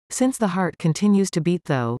Since the heart continues to beat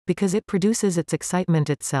though, because it produces its excitement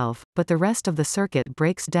itself, but the rest of the circuit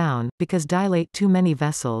breaks down, because dilate too many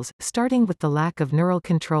vessels, starting with the lack of neural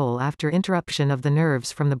control after interruption of the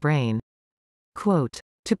nerves from the brain. Quote,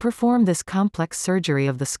 to perform this complex surgery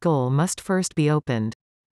of the skull must first be opened.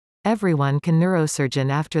 Everyone can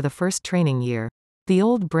neurosurgeon after the first training year. The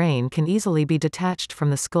old brain can easily be detached from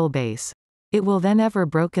the skull base. It will then ever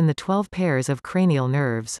broken the 12 pairs of cranial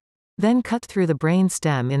nerves. Then cut through the brain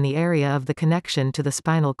stem in the area of the connection to the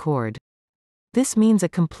spinal cord. This means a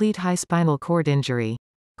complete high spinal cord injury.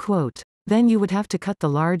 Quote, then you would have to cut the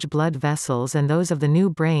large blood vessels and those of the new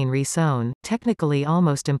brain re-sewn, technically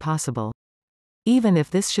almost impossible. Even if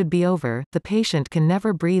this should be over, the patient can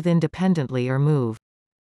never breathe independently or move.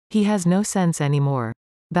 He has no sense anymore.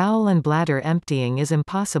 Bowel and bladder emptying is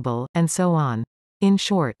impossible, and so on. In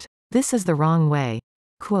short, this is the wrong way.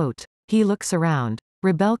 Quote, he looks around.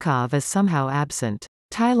 Rebelkov is somehow absent.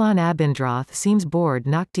 Tylon Abendroth seems bored.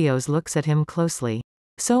 Noctios looks at him closely.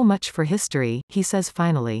 So much for history, he says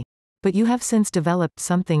finally. But you have since developed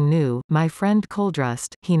something new, my friend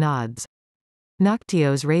Coldrust, he nods.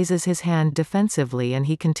 Noctios raises his hand defensively and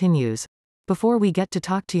he continues. Before we get to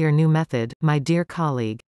talk to your new method, my dear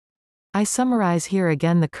colleague. I summarize here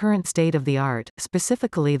again the current state of the art,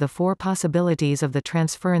 specifically the 4 possibilities of the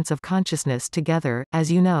transference of consciousness together.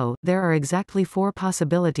 As you know, there are exactly 4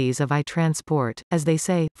 possibilities of eye transport. As they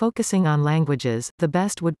say, focusing on languages, the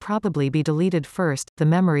best would probably be deleted first, the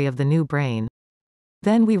memory of the new brain.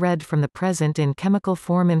 Then we read from the present in chemical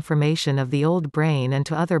form information of the old brain and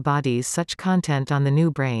to other bodies such content on the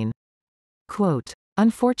new brain. Quote,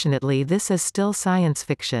 unfortunately this is still science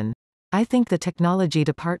fiction. I think the technology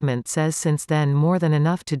department says since then more than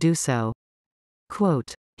enough to do so.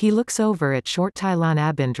 Quote, he looks over at short Tylon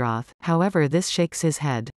Abendroth, however this shakes his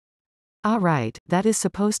head. Ah right, that is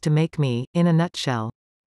supposed to make me, in a nutshell.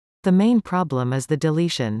 The main problem is the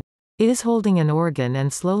deletion. It is holding an organ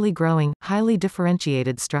and slowly growing, highly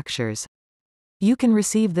differentiated structures. You can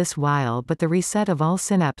receive this while but the reset of all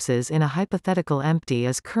synapses in a hypothetical empty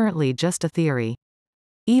is currently just a theory.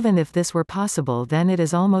 Even if this were possible then it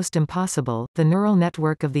is almost impossible, the neural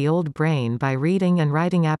network of the old brain by reading and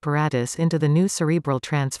writing apparatus into the new cerebral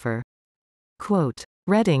transfer. Quote,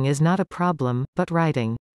 reading is not a problem, but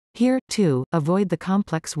writing. Here, too, avoid the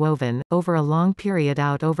complex woven, over a long period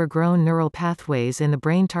out overgrown neural pathways in the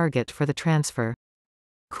brain target for the transfer.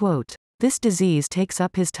 Quote, this disease takes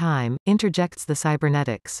up his time, interjects the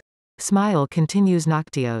cybernetics. Smile continues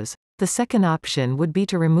Noctios. The second option would be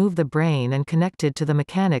to remove the brain and connect it to the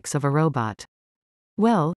mechanics of a robot.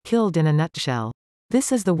 Well, killed in a nutshell.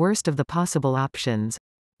 This is the worst of the possible options.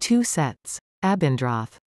 2 sets.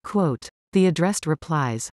 Abendroth. Quote, the addressed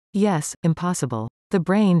replies. Yes, impossible. The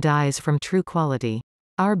brain dies from true quality.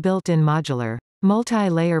 Our built-in modular,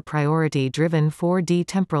 multi-layer priority-driven 4D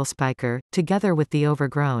temporal spiker, together with the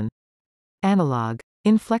overgrown analog,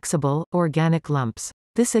 inflexible, organic lumps.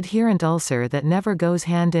 This adherent ulcer that never goes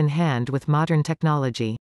hand in hand with modern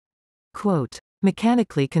technology. Quote,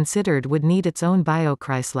 mechanically considered would need its own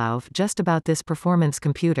biokreislauf just about this performance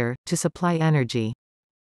computer, to supply energy.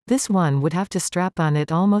 This one would have to strap on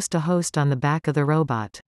it almost a host on the back of the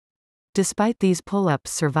robot. Despite these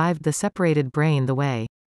pull-ups survived the separated brain the way.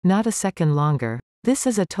 Not a second longer. This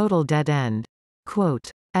is a total dead end.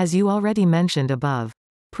 Quote, as you already mentioned above.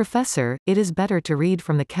 Professor, it is better to read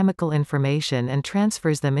from the chemical information and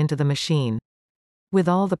transfers them into the machine. With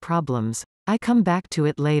all the problems. I come back to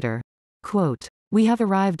it later. Quote, we have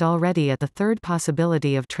arrived already at the 3rd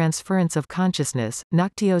possibility of transference of consciousness,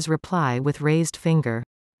 Noctios reply with raised finger.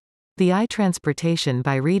 The eye transportation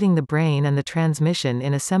by reading the brain and the transmission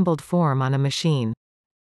in assembled form on a machine.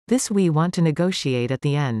 This we want to negotiate at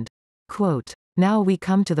the end. Quote, now we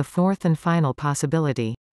come to the 4th and final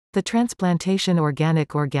possibility. The transplantation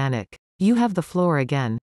organic. You have the floor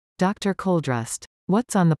again. Dr. Coldrust.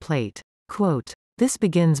 What's on the plate? Quote, this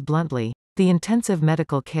begins bluntly. The intensive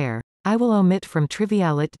medical care. I will omit from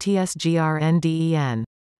trivialit tsgrnden.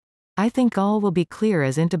 I think all will be clear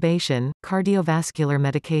as intubation, cardiovascular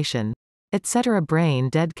medication, etc. Brain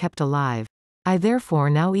dead kept alive. I therefore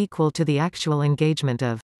now equal to the actual engagement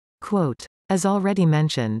of. Quote, as already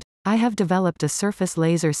mentioned, I have developed a surface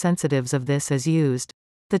laser sensitives of this as used.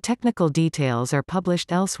 The technical details are published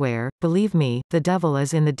elsewhere, believe me, the devil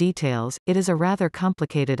is in the details, it is a rather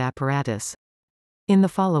complicated apparatus. In the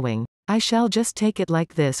following, I shall just take it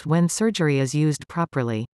like this when surgery is used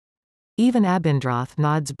properly. Even Abendroth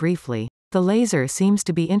nods briefly. The laser seems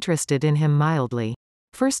to be interested in him mildly.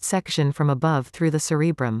 First section from above through the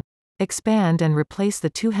cerebrum. Expand and replace the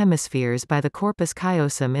 2 hemispheres by the corpus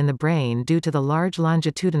callosum in the brain due to the large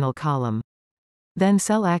longitudinal column. then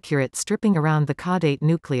cell-accurate stripping around the caudate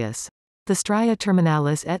nucleus. The stria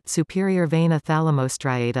terminalis et superior vena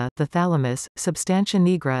thalamostriata, the thalamus, substantia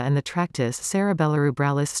nigra and the tractus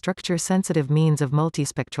cerebellorubralis structure-sensitive means of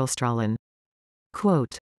multispectralstrahlen.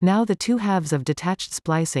 Quote. Now the two halves of detached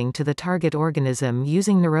splicing to the target organism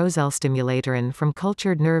using neurocell stimulatorin from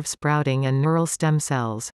cultured nerve sprouting and neural stem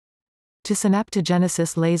cells. To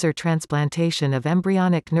synaptogenesis laser transplantation of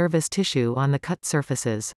embryonic nervous tissue on the cut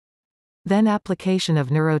surfaces. Then application of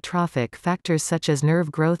neurotrophic factors such as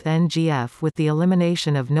nerve growth NGF with the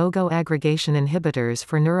elimination of no-go aggregation inhibitors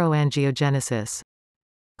for neuroangiogenesis.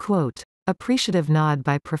 Quote. Appreciative nod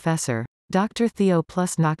by Professor. Dr. Theo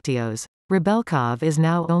plus Noctios. Rebelkov is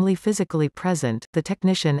now only physically present, the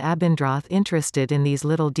technician Abendroth interested in these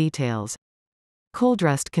little details.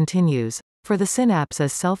 Koldrust continues. For the synapse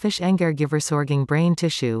as selfish Engergiversorging brain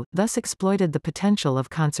tissue, thus exploited the potential of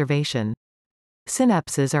conservation.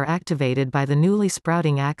 Synapses are activated by the newly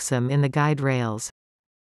sprouting axon in the guide rails.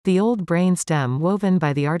 The old brain stem woven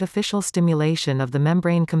by the artificial stimulation of the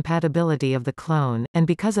membrane compatibility of the clone, and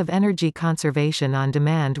because of energy conservation on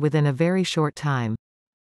demand within a very short time.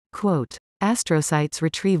 Quote. Astrocytes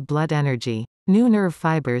retrieve blood energy. New nerve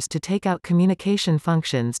fibers to take out communication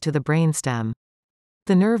functions to the brainstem.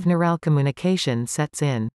 The nerve-neural communication sets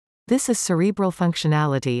in. This is cerebral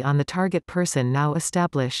functionality on the target person now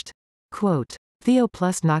established. Quote. Theo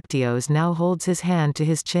plus Noctios now holds his hand to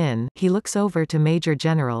his chin, he looks over to Major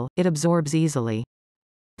General, it absorbs easily.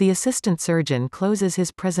 The assistant surgeon closes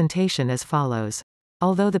his presentation as follows.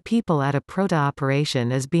 Although the people at a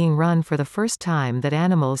proto-operation is being run for the first time that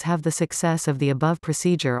animals have the success of the above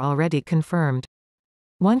procedure already confirmed.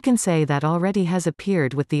 One can say that already has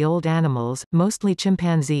appeared with the old animals, mostly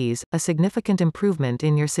chimpanzees, a significant improvement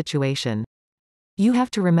in your situation. You have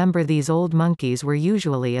to remember these old monkeys were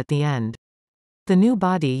usually at the end. The new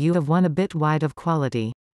body you have won a bit wide of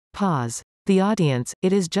quality. Pause. The audience,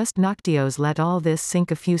 it is just Noctios let all this sink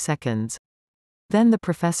a few seconds. Then the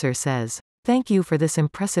professor says. Thank you for this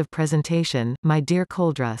impressive presentation, my dear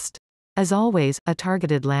Koldrust. As always, a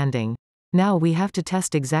targeted landing. Now we have to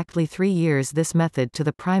test exactly 3 years this method to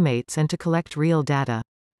the primates and to collect real data.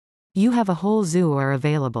 You have a whole zoo are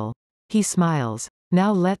available. He smiles.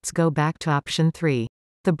 Now let's go back to option 3.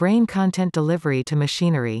 The brain content delivery to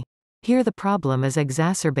machinery. Here the problem is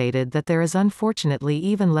exacerbated that there is unfortunately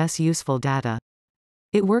even less useful data.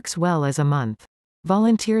 It works well as a month.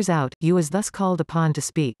 Volunteers out, you is thus called upon to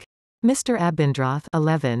speak. Mr. Abendroth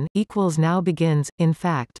 11 equals now begins, in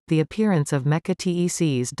fact, the appearance of Mecha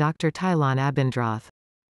TEC's Dr. Tylon Abendroth.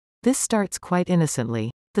 This starts quite innocently.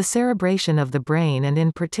 The cerebration of the brain and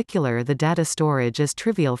in particular the data storage is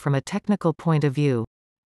trivial from a technical point of view.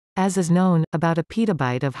 As is known, about a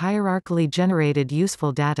petabyte of hierarchically generated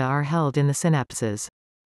useful data are held in the synapses.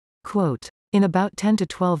 Quote. In about 10 to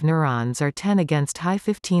 12 neurons are 10 against high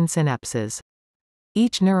 15 synapses.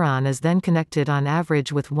 Each neuron is then connected on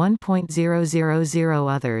average with 1.000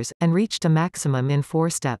 others, and reached a maximum in 4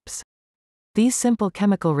 steps. These simple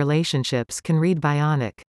chemical relationships can read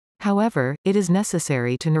bionic. However, it is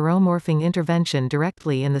necessary to neuromorphing intervention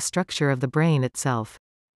directly in the structure of the brain itself.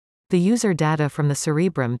 The user data from the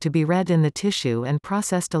cerebrum to be read in the tissue and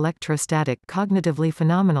processed electrostatic cognitively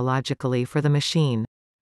phenomenologically for the machine.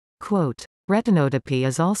 Quote. Retinotopy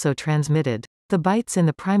is also transmitted. The bytes in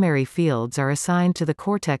the primary fields are assigned to the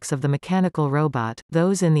cortex of the mechanical robot,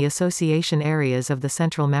 those in the association areas of the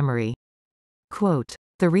central memory. Quote.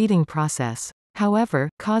 The reading process, however,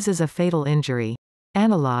 causes a fatal injury.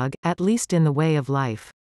 Analog, at least in the way of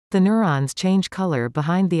life. The neurons change color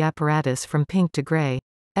behind the apparatus from pink to gray.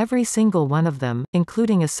 Every single one of them,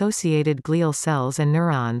 including associated glial cells and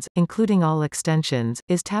neurons, including all extensions,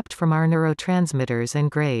 is tapped from our neurotransmitters and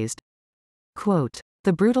grazed. Quote.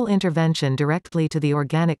 The brutal intervention directly to the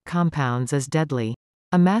organic compounds is deadly.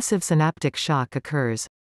 A massive synaptic shock occurs.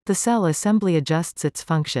 The cell assembly adjusts its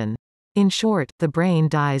function. In short, the brain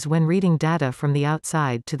dies when reading data from the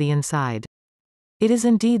outside to the inside. It is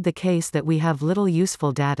indeed the case that we have little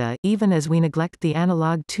useful data, even as we neglect the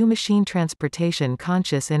analog to machine transportation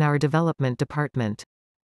conscious in our development department.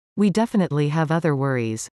 We definitely have other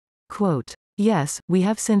worries. Quote. Yes, we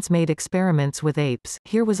have since made experiments with apes,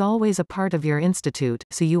 here was always a part of your institute,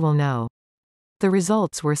 so you will know. The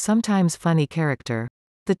results were sometimes funny character.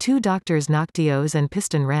 The two doctors Noctios and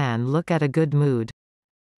Piston Ran look at a good mood.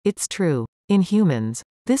 It's true. In humans,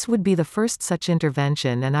 this would be the first such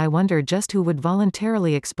intervention and I wonder just who would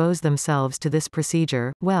voluntarily expose themselves to this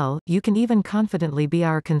procedure. Well, you can even confidently be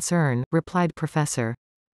our concern, replied Professor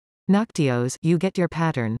Noctios, you get your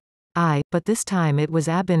pattern. Aye, but this time it was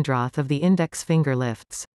Abendroth of the index finger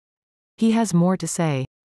lifts. He has more to say.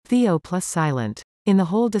 Theo plus silent. in the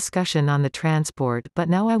whole discussion on the transport, but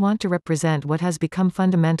now I want to represent what has become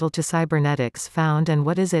fundamental to cybernetics found and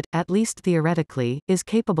what is it, at least theoretically, is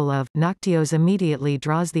capable of. Noctios immediately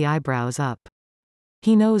draws the eyebrows up.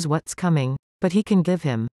 He knows what's coming, but he can give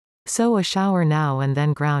him. So a shower now and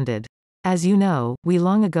then grounded. As you know, we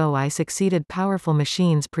long ago I succeeded powerful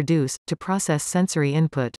machines produce, to process sensory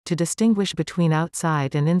input, to distinguish between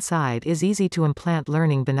outside and inside is easy to implant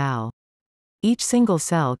learning banal. Each single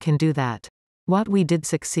cell can do that. What we did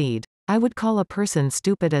succeed. I would call a person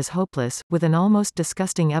stupid as hopeless, with an almost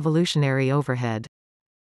disgusting evolutionary overhead.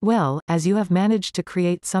 Well, as you have managed to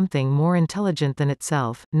create something more intelligent than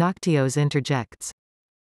itself, Noctios interjects.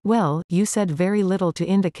 Well, you said very little to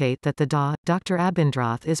indicate that the Dr.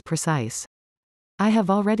 Abendroth is precise. I have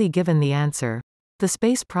already given the answer. The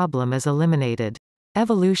space problem is eliminated.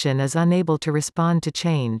 Evolution is unable to respond to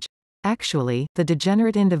change. Actually, the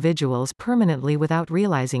degenerate individuals permanently without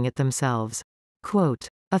realizing it themselves. Quote,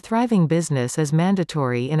 a thriving business is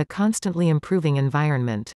mandatory in a constantly improving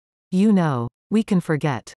environment. You know, we can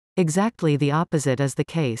forget. Exactly the opposite is the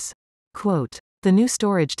case. Quote, the new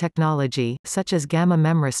storage technology, such as gamma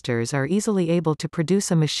memristors, are easily able to produce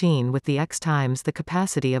a machine with the X times the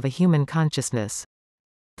capacity of a human consciousness.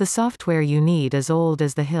 The software you need is old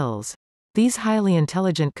as the hills. These highly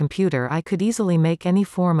intelligent computer I could easily make any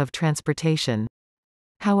form of transportation.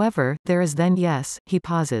 However, there is then yes, he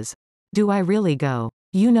pauses. Do I really go?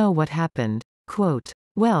 You know what happened. Quote,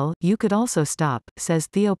 well, you could also stop, says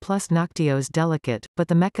Theo plus Noctios delicate, but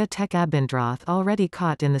the mecha tech Abendroth already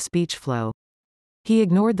caught in the speech flow. He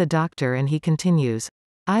ignored the doctor and he continues.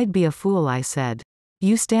 I'd be a fool, I said.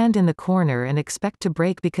 You stand in the corner and expect to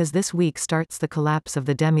break because this week starts the collapse of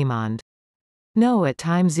the demimonde. No, at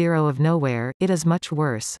time zero of nowhere, it is much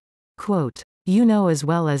worse. Quote, you know as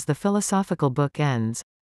well as the philosophical book ends.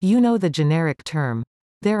 You know the generic term.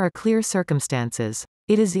 There are clear circumstances.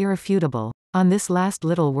 It is irrefutable. On this last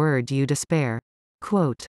little word you despair.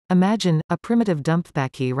 Quote, imagine, a primitive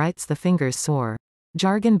dumpbackie writes the fingers sore.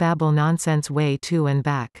 Jargon babble nonsense way to and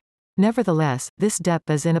back. Nevertheless, this Depp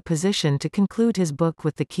is in a position to conclude his book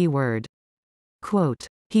with the key word. Quote,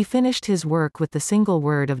 he finished his work with the single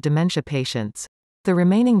word of dementia patients. The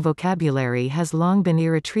remaining vocabulary has long been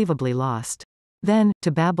irretrievably lost. Then,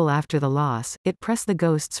 to babble after the loss, it press the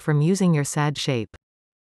ghosts from using your sad shape.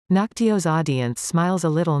 Noctio's audience smiles a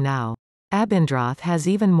little now. Abendroth has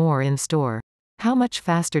even more in store. How much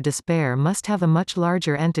faster despair must have a much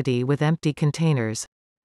larger entity with empty containers.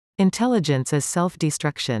 Intelligence is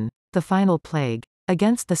self-destruction. The final plague.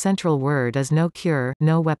 Against the central word is no cure,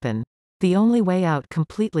 no weapon. The only way out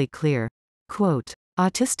completely clear. Quote,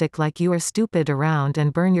 autistic like you are stupid around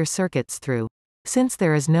and burn your circuits through. Since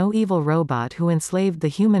there is no evil robot who enslaved the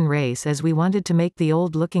human race as we wanted to make the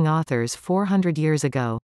old-looking authors 400 years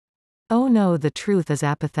ago. Oh no, the truth is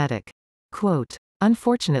apathetic. Quote,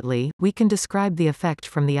 unfortunately, we can describe the effect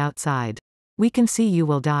from the outside. We can see you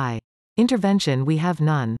will die. Intervention we have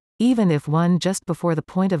none. Even if one just before the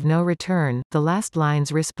point of no return, the last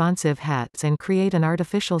lines responsive hats and create an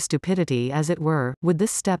artificial stupidity as it were, would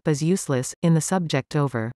this step is useless, in the subject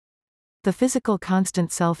over. The physical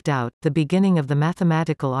constant self-doubt, the beginning of the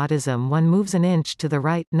mathematical autism. One moves an inch to the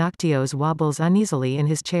right. Noctios wobbles uneasily in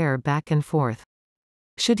his chair back and forth.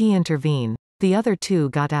 Should he intervene? The other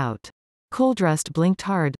two got out. Coldrust blinked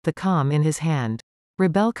hard, the comm in his hand.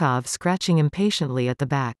 Rebelkov scratching impatiently at the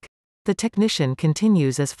back. The technician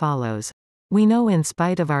continues as follows. We know in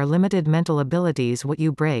spite of our limited mental abilities what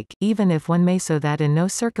you break, even if one may, so that in no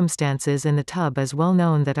circumstances in the tub is well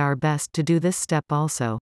known that our best to do this step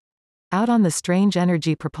also. Out on the strange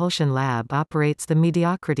energy propulsion lab operates the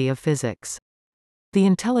mediocrity of physics. The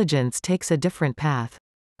intelligence takes a different path.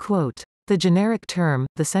 Quote, the generic term,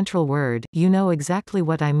 the central word, you know exactly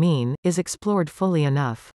what I mean, is explored fully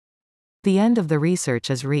enough. The end of the research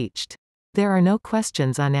is reached. There are no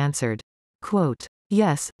questions unanswered. Quote,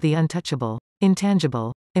 yes, the untouchable,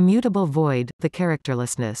 intangible, immutable void, the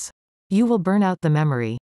characterlessness. You will burn out the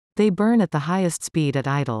memory. They burn at the highest speed at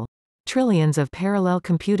idle. Trillions of parallel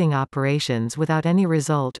computing operations without any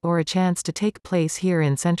result or a chance to take place here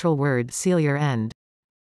in central word seal your end.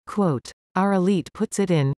 Quote, our elite puts it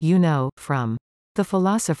in, you know, from. The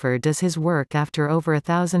philosopher does his work after over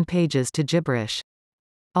 1,000 pages to gibberish.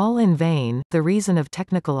 All in vain, the reason of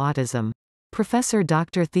technical autism. Professor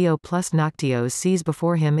Dr. Theo plus Noctios sees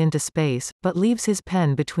before him into space, but leaves his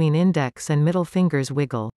pen between index and middle fingers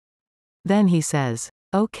wiggle. Then he says,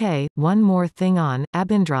 okay, one more thing on.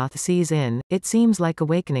 Abendroth sees in, it seems like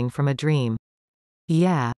awakening from a dream.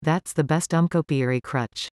 Yeah, that's the best umcopiary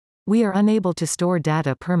crutch. We are unable to store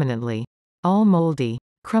data permanently. All moldy,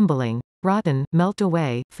 crumbling, rotten, melt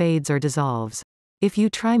away, fades or dissolves. If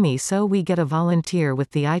you try me so we get a volunteer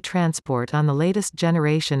with the I-transport on the latest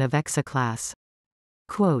generation of Exa class.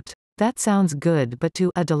 Quote. That sounds good, but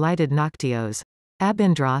to a delighted Noctios.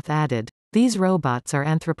 Abindrath added. These robots are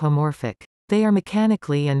anthropomorphic. They are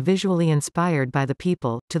mechanically and visually inspired by the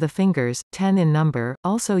people, to the fingers, 10 in number.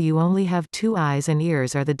 Also you only have 2 eyes and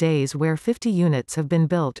ears are the days where 50 units have been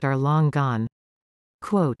built are long gone.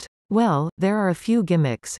 Quote. Well, there are a few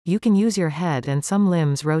gimmicks. You can use your head and some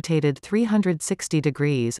limbs rotated 360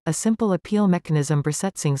 degrees, a simple appeal mechanism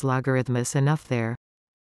Besetzungslogarithmus enough there.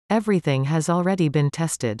 Everything has already been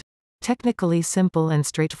tested. Technically simple and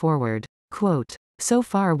straightforward. Quote. So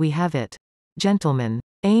far we have it. Gentlemen.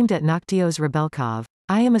 Aimed at Noctios Rebelkov.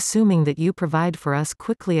 I am assuming that you provide for us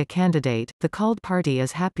quickly a candidate. The called party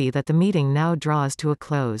is happy that the meeting now draws to a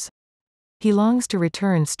close. He longs to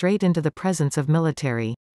return straight into the presence of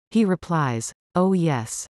military. He replies. Oh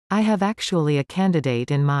yes. I have actually a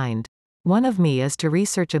candidate in mind. One of me is to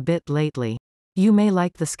research a bit lately. You may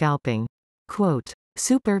like the scalping. Quote.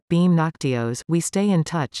 Super, beam Noctios, we stay in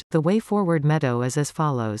touch. The way forward Meadow is as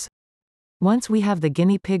follows. Once we have the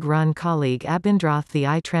guinea pig run colleague Abindrath the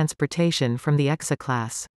I-transportation from the Exa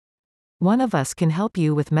class. One of us can help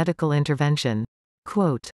you with medical intervention.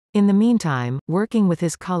 Quote. In the meantime, working with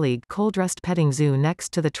his colleague Coldrust Petting Zoo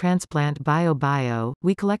next to the transplant Bio,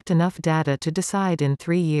 we collect enough data to decide in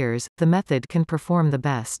 3 years, the method can perform the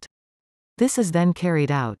best. This is then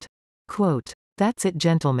carried out. Quote. That's it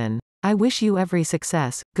gentlemen. I wish you every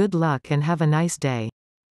success, good luck and have a nice day.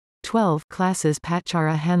 12 classes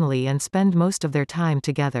Patchara Henley and spend most of their time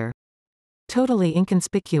together. Totally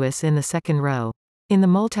inconspicuous in the second row. In the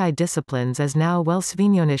multi-disciplines as now well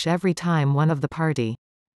Svinenysh every time one of the party.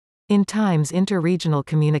 In times inter-regional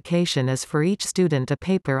communication is for each student a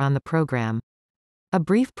paper on the program. A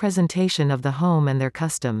brief presentation of the home and their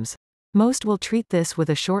customs. Most will treat this with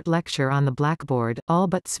a short lecture on the blackboard, all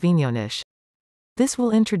but Svinenysh. This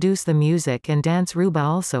will introduce the music and dance Ruba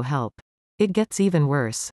also help. It gets even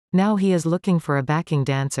worse. Now he is looking for a backing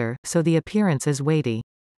dancer, so the appearance is weighty.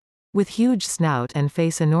 With huge snout and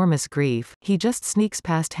face enormous grief, he just sneaks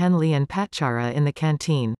past Henley and Patchara in the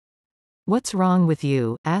canteen. What's wrong with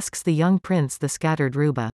you? Asks the young prince the scattered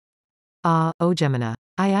Ruba. Ah, Gemina.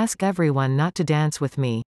 I ask everyone not to dance with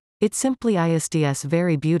me. It's simply ists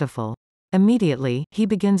very beautiful. Immediately, he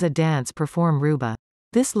begins a dance perform Ruba.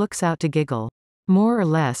 This looks out to giggle. More or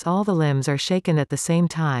less all the limbs are shaken at the same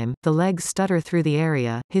time, the legs stutter through the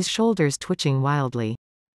area, his shoulders twitching wildly.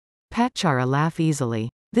 Patchara laugh easily.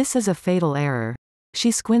 This is a fatal error.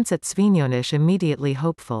 She squints at Svinenysh immediately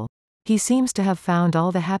hopeful. He seems to have found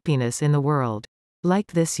all the happiness in the world.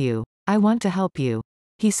 Like this you. I want to help you.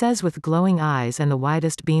 He says with glowing eyes and the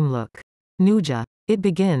widest beam look. Nuja. It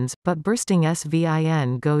begins, but bursting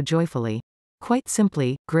Svin go joyfully. Quite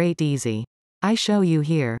simply, great easy. I show you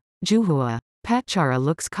here. Juhua. Patchara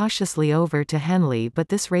looks cautiously over to Henley but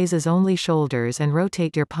this raises only shoulders and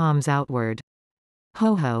rotate your palms outward.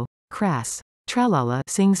 Ho ho. Crass. Tralala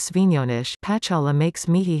sings Svinenysh. Patchara makes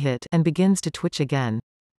meaty hit and begins to twitch again.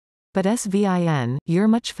 But Svin, you're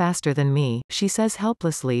much faster than me, she says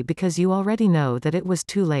helplessly because you already know that it was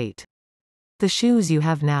too late. The shoes you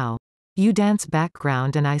have now. You dance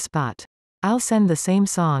background and I spot. I'll send the same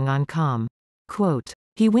song on com. Quote.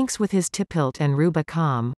 He winks with his tip hilt and Ruba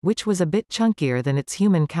com, which was a bit chunkier than its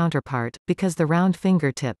human counterpart, because the round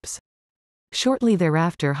fingertips. Shortly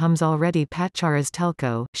thereafter hums already Patchara's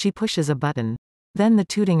telco, she pushes a button. Then the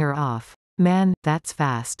tooting are off. Man, that's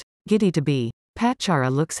fast. Giddy to be. Patchara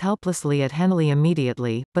looks helplessly at Henley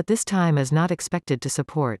immediately, but this time is not expected to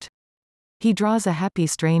support. He draws a happy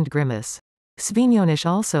strained grimace. Svinenysh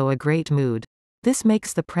also a great mood. This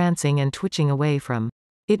makes the prancing and twitching away from.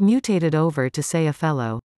 It mutated over to say a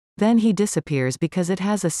fellow. Then he disappears because it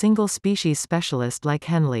has a single species specialist like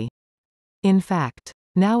Henley. In fact,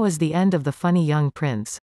 now is the end of the funny young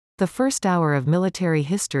prince. The first hour of military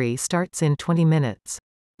history starts in 20 minutes.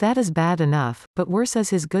 That is bad enough, but worse as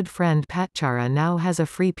his good friend Patchara now has a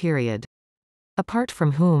free period. Apart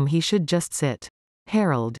from whom he should just sit.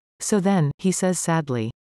 Harold. So then, he says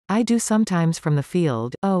sadly. I do sometimes from the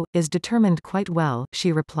field. Oh, is determined quite well,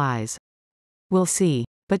 she replies. We'll see.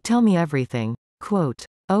 But tell me everything. Quote.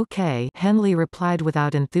 Okay, Henley replied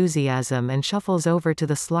without enthusiasm and shuffles over to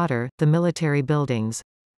the slaughter, the military buildings.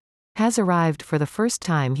 Has arrived for the first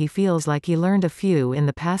time he feels like he learned a few in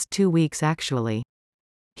the past 2 weeks actually.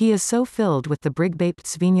 He is so filled with the brigbaped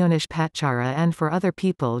Svinenysh Patchara and for other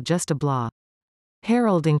people just a blah.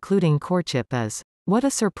 Harold including courtship is. What a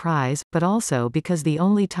surprise, but also because the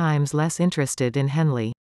only times less interested in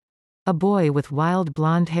Henley. A boy with wild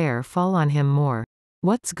blonde hair fall on him more.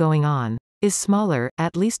 What's going on? Is smaller,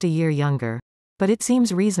 at least a year younger. But it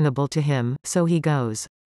seems reasonable to him, so he goes.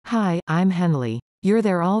 Hi, I'm Henley. You're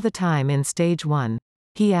there all the time in stage 1.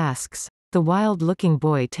 He asks. The wild-looking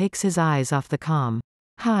boy takes his eyes off the comm.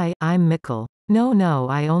 Hi, I'm Mikkel. No,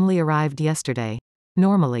 I only arrived yesterday.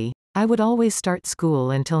 Normally, I would always start school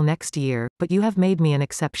until next year, but you have made me an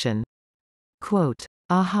exception. Quote.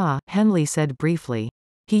 Aha, Henley said briefly.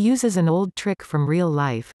 He uses an old trick from real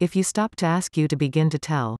life, if you stop to ask you to begin to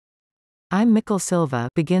tell. I'm Mikkel Silva,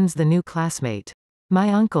 begins the new classmate.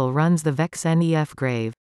 My uncle runs the Vex-NEF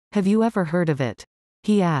grave. Have you ever heard of it?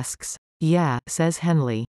 He asks. Yeah, says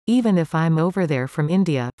Henley. Even if I'm over there from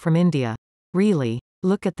India. Really?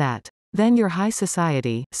 Look at that. Then you're high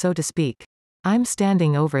society, so to speak. I'm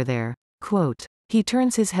standing over there. Quote. He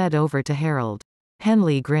turns his head over to Harold.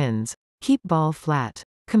 Henley grins. Keep ball flat.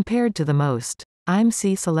 Compared to the most. I'm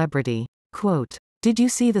C-celebrity. Quote. Did you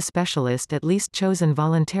see the specialist at least chosen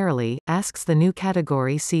voluntarily, asks the new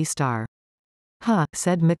category C-star. Huh,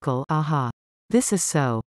 said Mikkel, aha. This is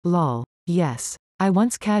so. Lol. Yes. I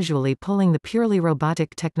once casually pulling the purely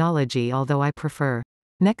robotic technology, although I prefer.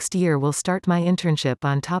 Next year will start my internship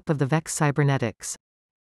on top of the Vex cybernetics.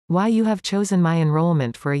 Why you have chosen my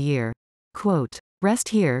enrollment for a year. Quote. Rest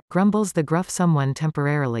here, grumbles the gruff someone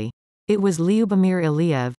temporarily. It was Lyubomir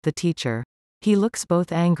Ilyev, the teacher. He looks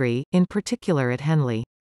both angry, in particular at Henley.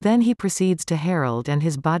 Then he proceeds to Harold and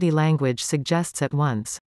his body language suggests at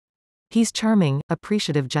once. He's charming,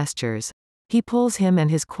 appreciative gestures. He pulls him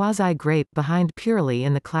and his quasi-grape behind purely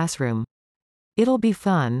in the classroom. It'll be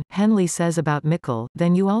fun, Henley says about Mikkel,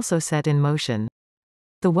 then you also set in motion.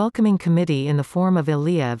 The welcoming committee in the form of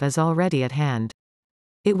Ilyev is already at hand.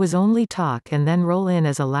 It was only talk and then roll in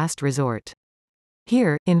as a last resort.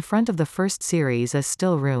 Here, in front of the first series is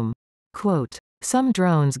still room. Quote. Some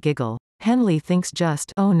drones giggle. Henley thinks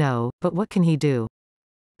just, oh no, but what can he do?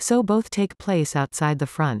 So both take place outside the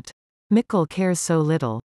front. Mikkel cares so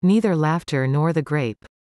little. Neither laughter nor the grape.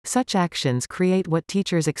 Such actions create what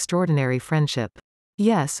teachers' extraordinary friendship.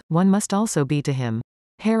 Yes, one must also be to him.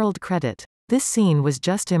 Harold credit. This scene was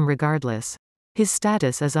just him regardless. His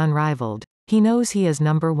status is unrivaled. He knows he is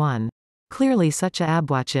number 1. Clearly such a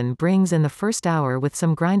Abwachan brings in the first hour with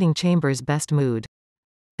some grinding Chambers' best mood.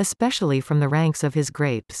 Especially from the ranks of his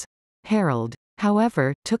grapes. Harold,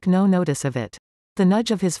 however, took no notice of it. The nudge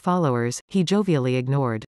of his followers, he jovially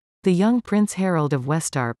ignored. The young Prince Harold of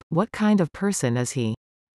Westerburg, what kind of person is he?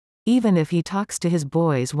 Even if he talks to his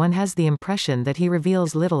boys, one has the impression that he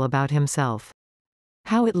reveals little about himself.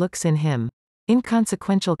 How it looks in him.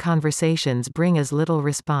 Inconsequential conversations bring as little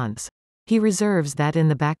response. He reserves that in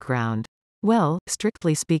the background. Well,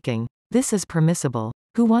 strictly speaking, this is permissible.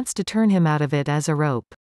 Who wants to turn him out of it as a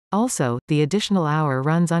rope? Also, the additional hour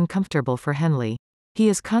runs uncomfortable for Henley. He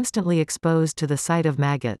is constantly exposed to the sight of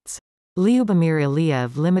maggots. Lyubomir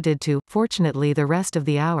Ilyev limited to, fortunately, the rest of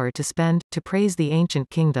the hour to spend, to praise the ancient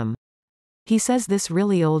kingdom. He says this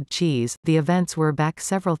really old cheese, the events were back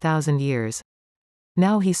several thousand years.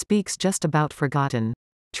 Now he speaks just about forgotten.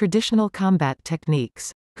 Traditional combat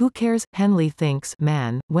techniques. Who cares, Henley thinks,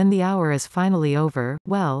 man, when the hour is finally over,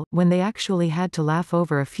 well, when they actually had to laugh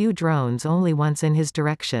over a few drones only once in his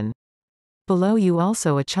direction. Below you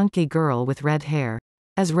also a chunky girl with red hair.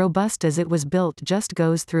 As robust as it was built just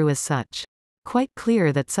goes through as such. Quite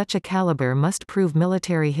clear that such a caliber must prove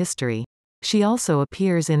military history. She also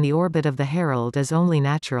appears in the orbit of the Herald as only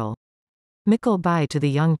natural. Mikkel bye to the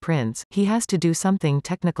young prince, he has to do something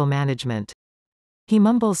technical management. He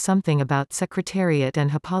mumbles something about Secretariat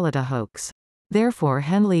and Hippolyta hoax. Therefore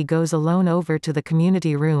Henley goes alone over to the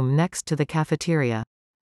community room next to the cafeteria.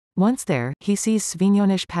 Once there, he sees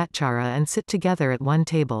Svinenysh Patchara and sit together at one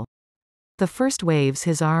table. The first waves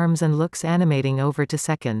his arms and looks animating over to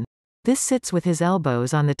second. This sits with his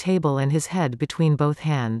elbows on the table and his head between both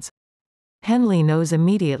hands. Henley knows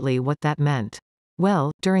immediately what that meant.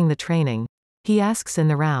 Well, during the training. He asks in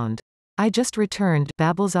the round. I just returned,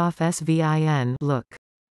 babbles off Svin, look.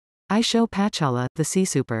 I show Patchara, the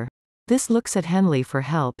sea-super. This looks at Henley for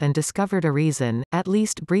help and discovered a reason, at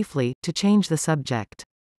least briefly, to change the subject.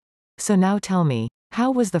 So now tell me,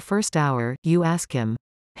 how was the first hour, you ask him.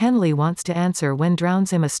 Henley wants to answer when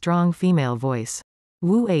drowns him a strong female voice.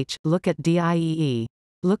 Look at Diee.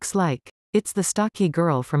 Looks like. It's the stocky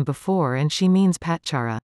girl from before and she means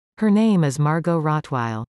Patchara. Her name is Margot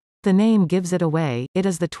Rottweil. The name gives it away, it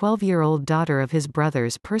is the 12-year-old daughter of his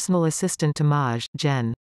brother's personal assistant to Maj,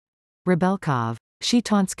 Jen. Rebelkov. She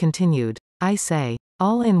taunts continued. I say.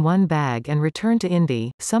 All in one bag and return to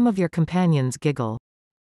Indy, some of your companions giggle.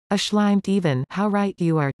 A schleimt even, how right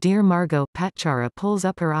you are, dear Margot. Patchara pulls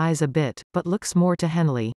up her eyes a bit, but looks more to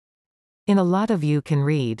Henley. In a lot of you can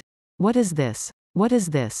read. What is this? What is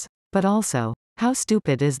this? But also, how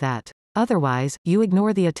stupid is that? Otherwise, you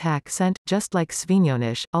ignore the attack sent, just like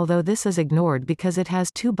Svinenysh, although this is ignored because it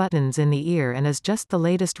has 2 buttons in the ear and is just the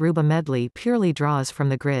latest Ruba medley purely draws from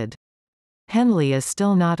the grid. Henley is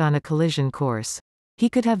still not on a collision course. He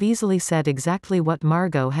could have easily said exactly what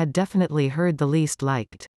Margot had definitely heard the least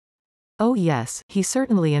liked. Oh yes, he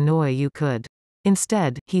certainly annoy you could.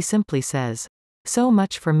 Instead, he simply says, "So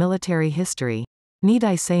much for military history. Need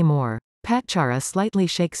I say more?" Patchara slightly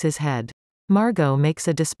shakes his head. Margot makes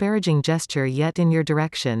a disparaging gesture yet in your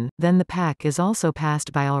direction, then the pack is also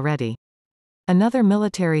passed by already. Another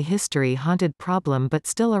military history haunted problem but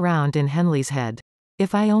still around in Henley's head.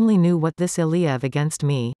 If I only knew what this Iliev against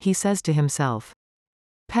me, he says to himself.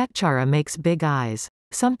 Patchara makes big eyes.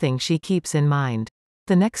 Something she keeps in mind.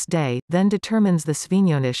 The next day, then determines the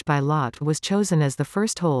Svinenysh by lot was chosen as the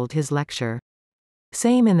first hold his lecture.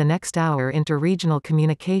 Same in the next hour interregional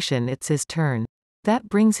communication it's his turn. That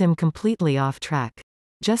brings him completely off track.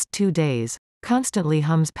 Just 2 days. Constantly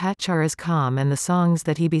hums Patchara's calm and the songs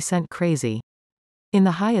that he be sent crazy. In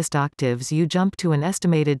the highest octaves you jump to an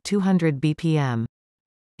estimated 200 BPM.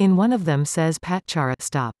 In one of them says Patchara,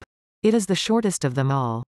 stop. It is the shortest of them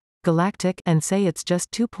all. Galactic, and say it's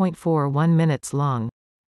just 2.41 minutes long.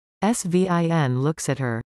 Svin looks at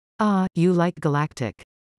her. Ah, you like Galactic.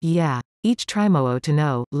 Yeah. Each Trimo to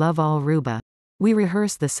know, love all Ruba. We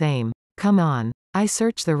rehearse the same. Come on. I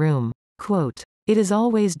search the room. Quote. It is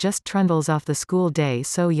always just trundles off the school day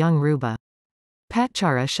so young Ruba.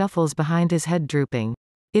 Patchara shuffles behind his head drooping.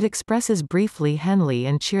 It expresses briefly Henley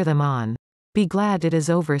and cheer them on. Be glad it is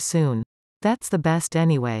over soon. That's the best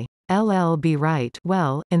anyway. Be right,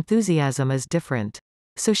 well, enthusiasm is different.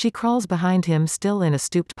 So she crawls behind him still in a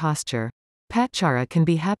stooped posture. Patchara can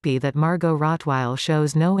be happy that Margot Rottweil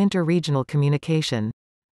shows no interregional communication.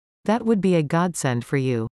 That would be a godsend for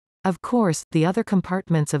you. Of course, the other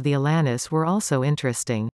compartments of the Alanis were also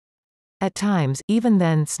interesting. At times, even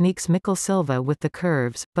then sneaks Mikkel Silva with the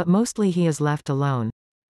curves, but mostly he is left alone.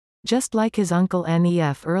 Just like his uncle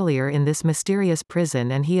Nef earlier in this mysterious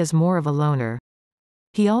prison, and he is more of a loner.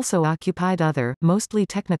 He also occupied other, mostly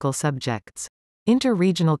technical subjects.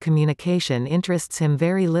 Interregional communication interests him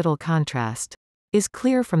very little. Contrast is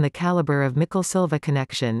clear from the caliber of Mikkel Silva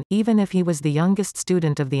connection, even if he was the youngest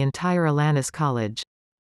student of the entire Alanis College.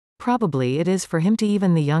 Probably it is for him to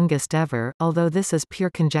even the youngest ever, although this is pure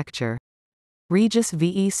conjecture. Regis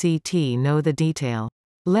Vect know the detail.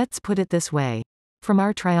 Let's put it this way. From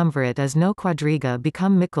our triumvirate as no quadriga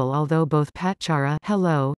become Mikkel, although both Patchara,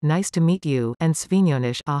 hello, nice to meet you, and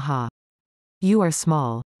Svinenysh, aha. You are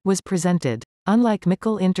small. Was presented. Unlike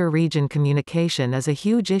Mikkel, inter-region communication is a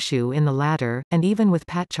huge issue in the latter, and even with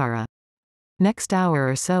Patchara. Next hour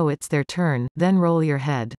or so it's their turn, then roll your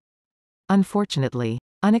head. Unfortunately.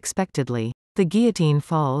 Unexpectedly. The guillotine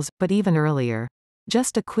falls, but even earlier.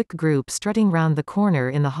 Just a quick group strutting round the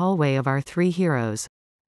corner in the hallway of our 3 heroes.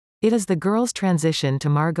 It is the girls' transition to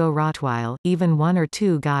Margot Rottweil, even 1 or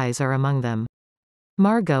 2 guys are among them.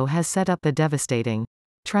 Margot has set up a devastating,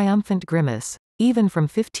 triumphant grimace. Even from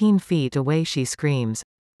 15 feet away she screams.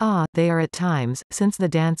 Ah, they are at times, since the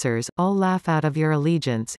dancers, all laugh out of your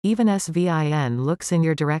allegiance, even Svin looks in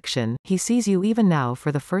your direction, he sees you even now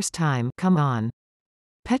for the first time, come on.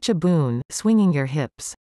 Petch-a-boon, swinging your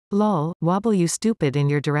hips. Lol, wobble you stupid in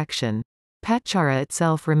your direction. Patchara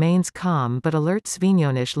itself remains calm but alert.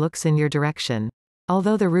 Svinenysh looks in your direction.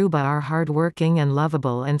 Although the Ruba are hard-working and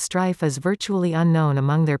lovable and strife is virtually unknown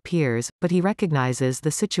among their peers, but he recognizes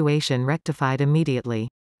the situation rectified immediately.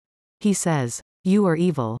 He says, you are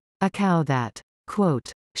evil. A cow that.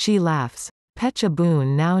 Quote. She laughs.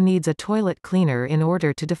 Petch-a-boon now needs a toilet cleaner in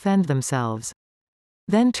order to defend themselves.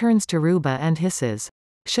 Then turns to Ruba and hisses.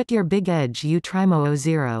 Shut your big edge you Trimo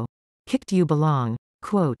 0. Kicked you belong.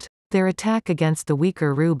 Quote. Their attack against the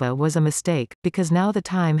weaker Ruba was a mistake, because now the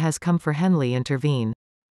time has come for Henley intervene.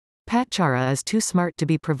 Patchara is too smart to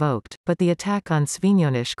be provoked, but the attack on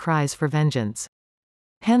Svinenysh cries for vengeance.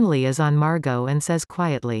 Henley is on Margot and says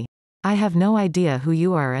quietly. I have no idea who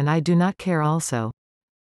you are and I do not care also.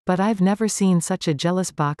 But I've never seen such a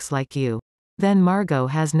jealous box like you. Then Margot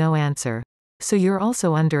has no answer. So you're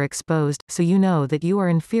also underexposed, so you know that you are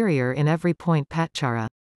inferior in every point. Patchara.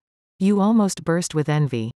 You almost burst with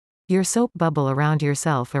envy. Your soap bubble around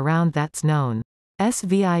yourself around that's known.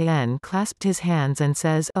 Svin clasped his hands and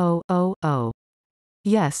says oh, oh, oh.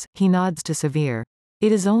 Yes, he nods to Severe.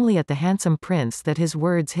 It is only at the handsome prince that his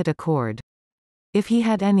words hit a chord. If he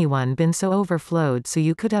had anyone been so overflowed so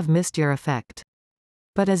you could have missed your effect.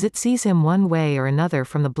 But as it sees him one way or another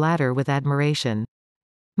from the bladder with admiration.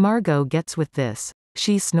 Margot gets with this.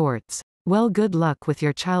 She snorts. Well, good luck with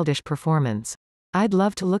your childish performance. I'd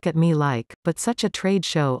love to look at me like, but such a trade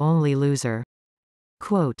show only loser.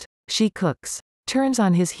 Quote. She cooks. Turns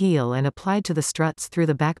on his heel and applied to the struts through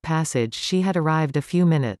the back passage. She had arrived a few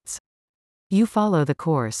minutes. You follow the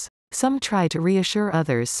course. Some try to reassure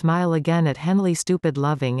others, smile again at Henley, stupid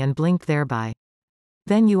loving, and blink thereby.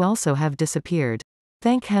 Then you also have disappeared.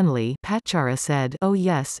 Thank Henley, Patchara said. Oh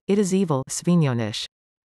yes, it is evil, Svinenysh.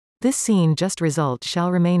 This scene just result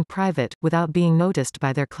shall remain private, without being noticed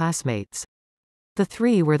by their classmates. The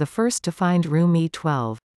three were the first to find room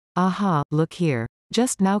E12. Aha, look here.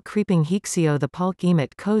 Just now creeping Hixio the Pulk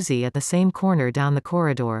emit cozy at the same corner down the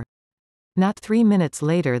corridor. Not 3 minutes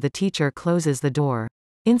later the teacher closes the door.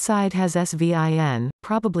 Inside has Svin,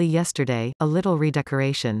 probably yesterday, a little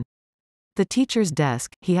redecoration. The teacher's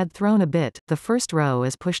desk, he had thrown a bit, the first row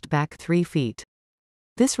is pushed back 3 feet.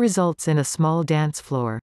 This results in a small dance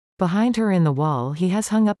floor. Behind her in the wall he has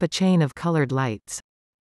hung up a chain of colored lights.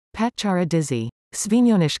 Patchara dizzy.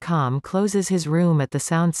 Svinenysh calm closes his room at the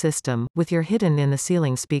sound system, with your hidden in the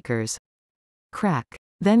ceiling speakers. Crack.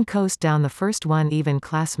 Then coast down the first one even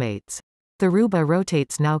classmates. The Ruba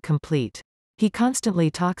rotates now complete. He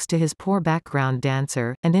constantly talks to his poor background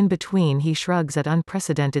dancer, and in between he shrugs at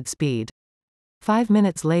unprecedented speed. 5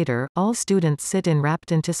 minutes later, all students sit in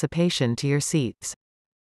rapt anticipation to your seats.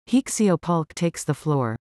 Hixio Pulk takes the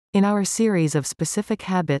floor. In our series of specific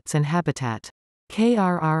habits and habitat.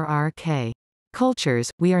 KRRRK.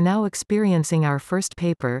 Cultures, we are now experiencing our first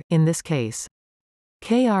paper, in this case.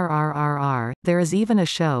 KRRRR, there is even a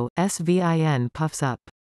show, Svin puffs up.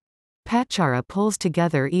 Patchara pulls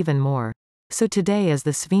together even more. So today is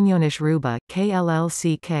the Svinenysh Ruba,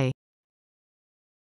 KLLCK.